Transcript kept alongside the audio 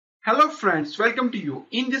Hello friends, welcome to you.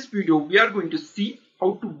 In this video, we are going to see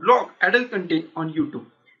how to block adult content on YouTube.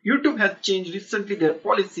 YouTube has changed recently their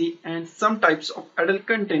policy and some types of adult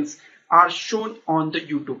contents are shown on the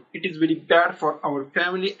YouTube. It is very bad for our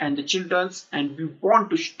family and the children's, and we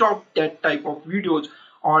want to stop that type of videos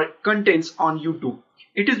or contents on YouTube.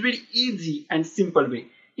 It is very easy and simple way.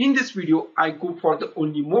 In this video, I go for the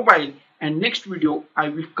only mobile, and next video I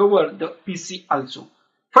will cover the PC also.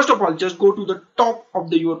 First of all, just go to the top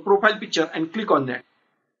of your profile picture and click on that.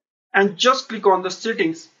 And just click on the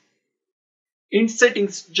settings. In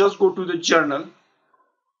settings, just go to the journal.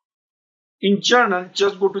 In journal,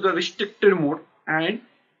 just go to the restricted mode and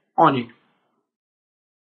on it.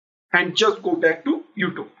 And just go back to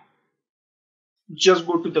YouTube. Just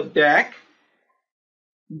go to the back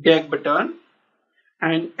button.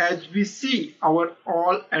 And as we see, our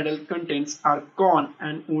all adult contents are gone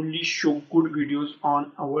and only show good videos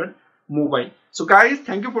on our mobile. So guys,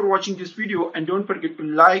 thank you for watching this video, and don't forget to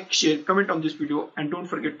like, share, comment on this video, and don't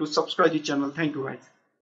forget to subscribe the channel. Thank you guys.